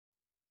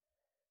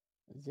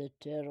The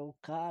Tarot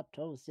card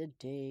of the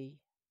day,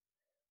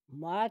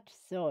 March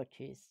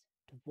 30th,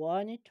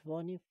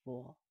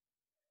 2024.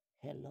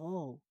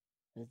 Hello,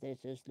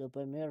 this is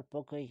Lubomyr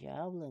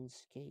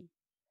Bogoyavlensky.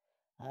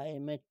 I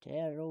am a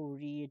tarot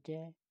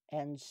reader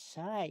and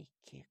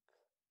psychic.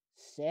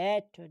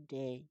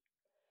 Saturday,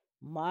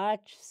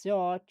 March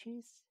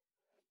 30th,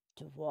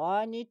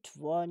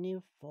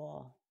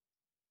 2024.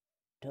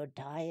 To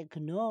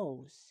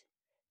diagnose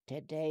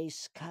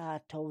today's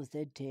card of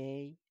the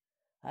day,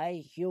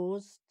 I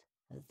used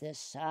the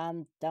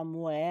Santa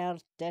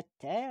Muerte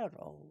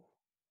Tarot.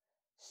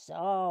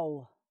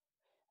 So,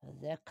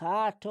 the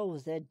card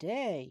of the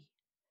day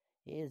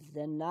is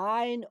the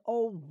Nine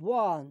of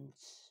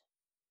Wands.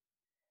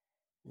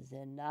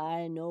 The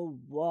Nine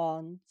of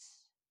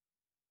Wands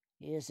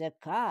is a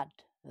card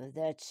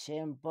that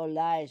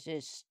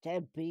symbolizes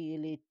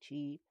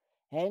stability,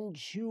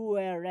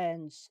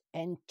 endurance,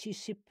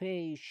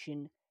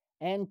 anticipation,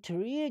 and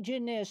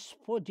readiness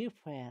for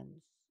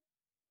defense.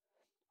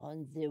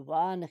 On the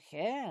one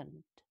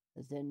hand,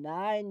 the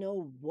Nine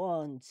of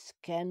Wands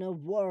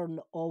can warn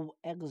of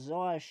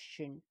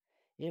exhaustion,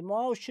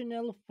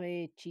 emotional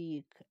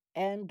fatigue,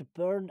 and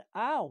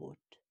burnout.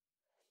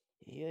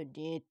 You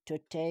need to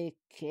take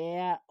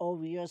care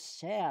of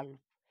yourself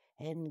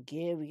and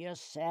give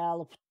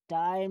yourself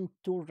time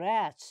to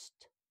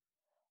rest.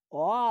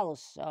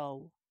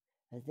 Also,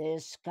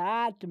 this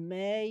card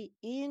may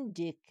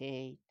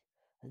indicate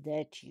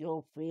that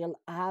you feel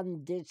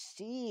under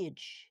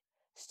siege,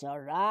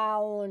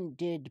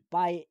 surrounded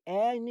by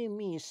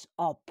enemies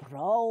or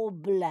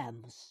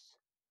problems.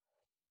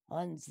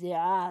 On the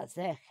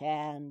other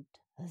hand,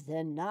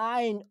 the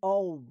Nine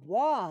of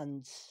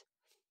Wands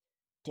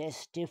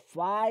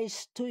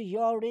testifies to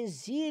your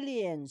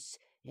resilience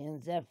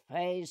in the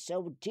face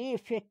of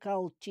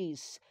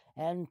difficulties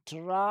and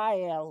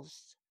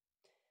trials.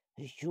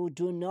 You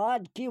do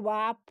not give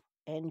up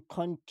and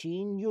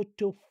continue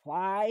to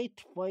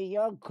fight for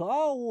your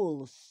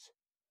goals.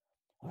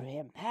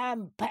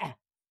 Remember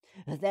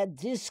that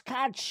this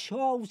card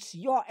shows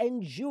your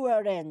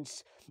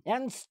endurance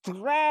and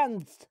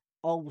strength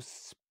of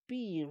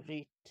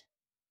spirit.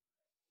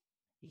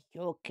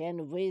 You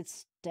can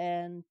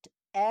withstand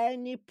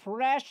any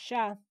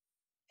pressure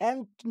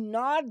and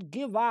not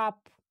give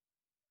up.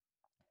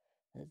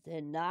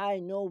 The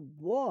Nine of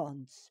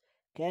Wands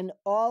can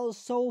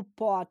also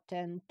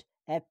portend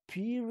a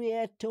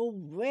period of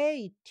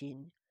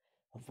waiting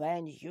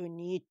when you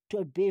need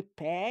to be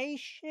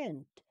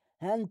patient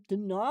and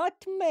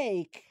not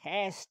make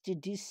hasty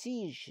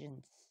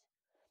decisions.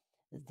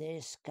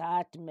 This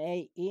card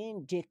may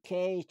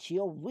indicate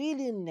your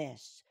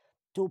willingness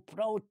to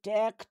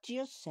protect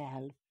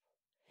yourself,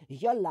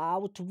 your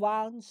loved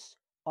ones,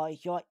 or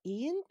your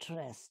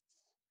interests.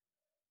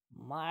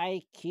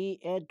 My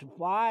key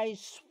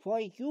advice for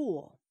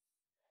you: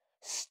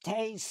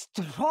 stay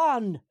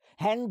strong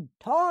and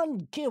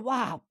don't give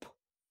up.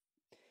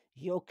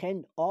 You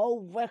can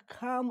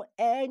overcome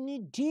any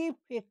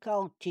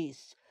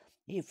difficulties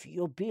if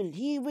you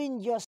believe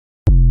in yourself.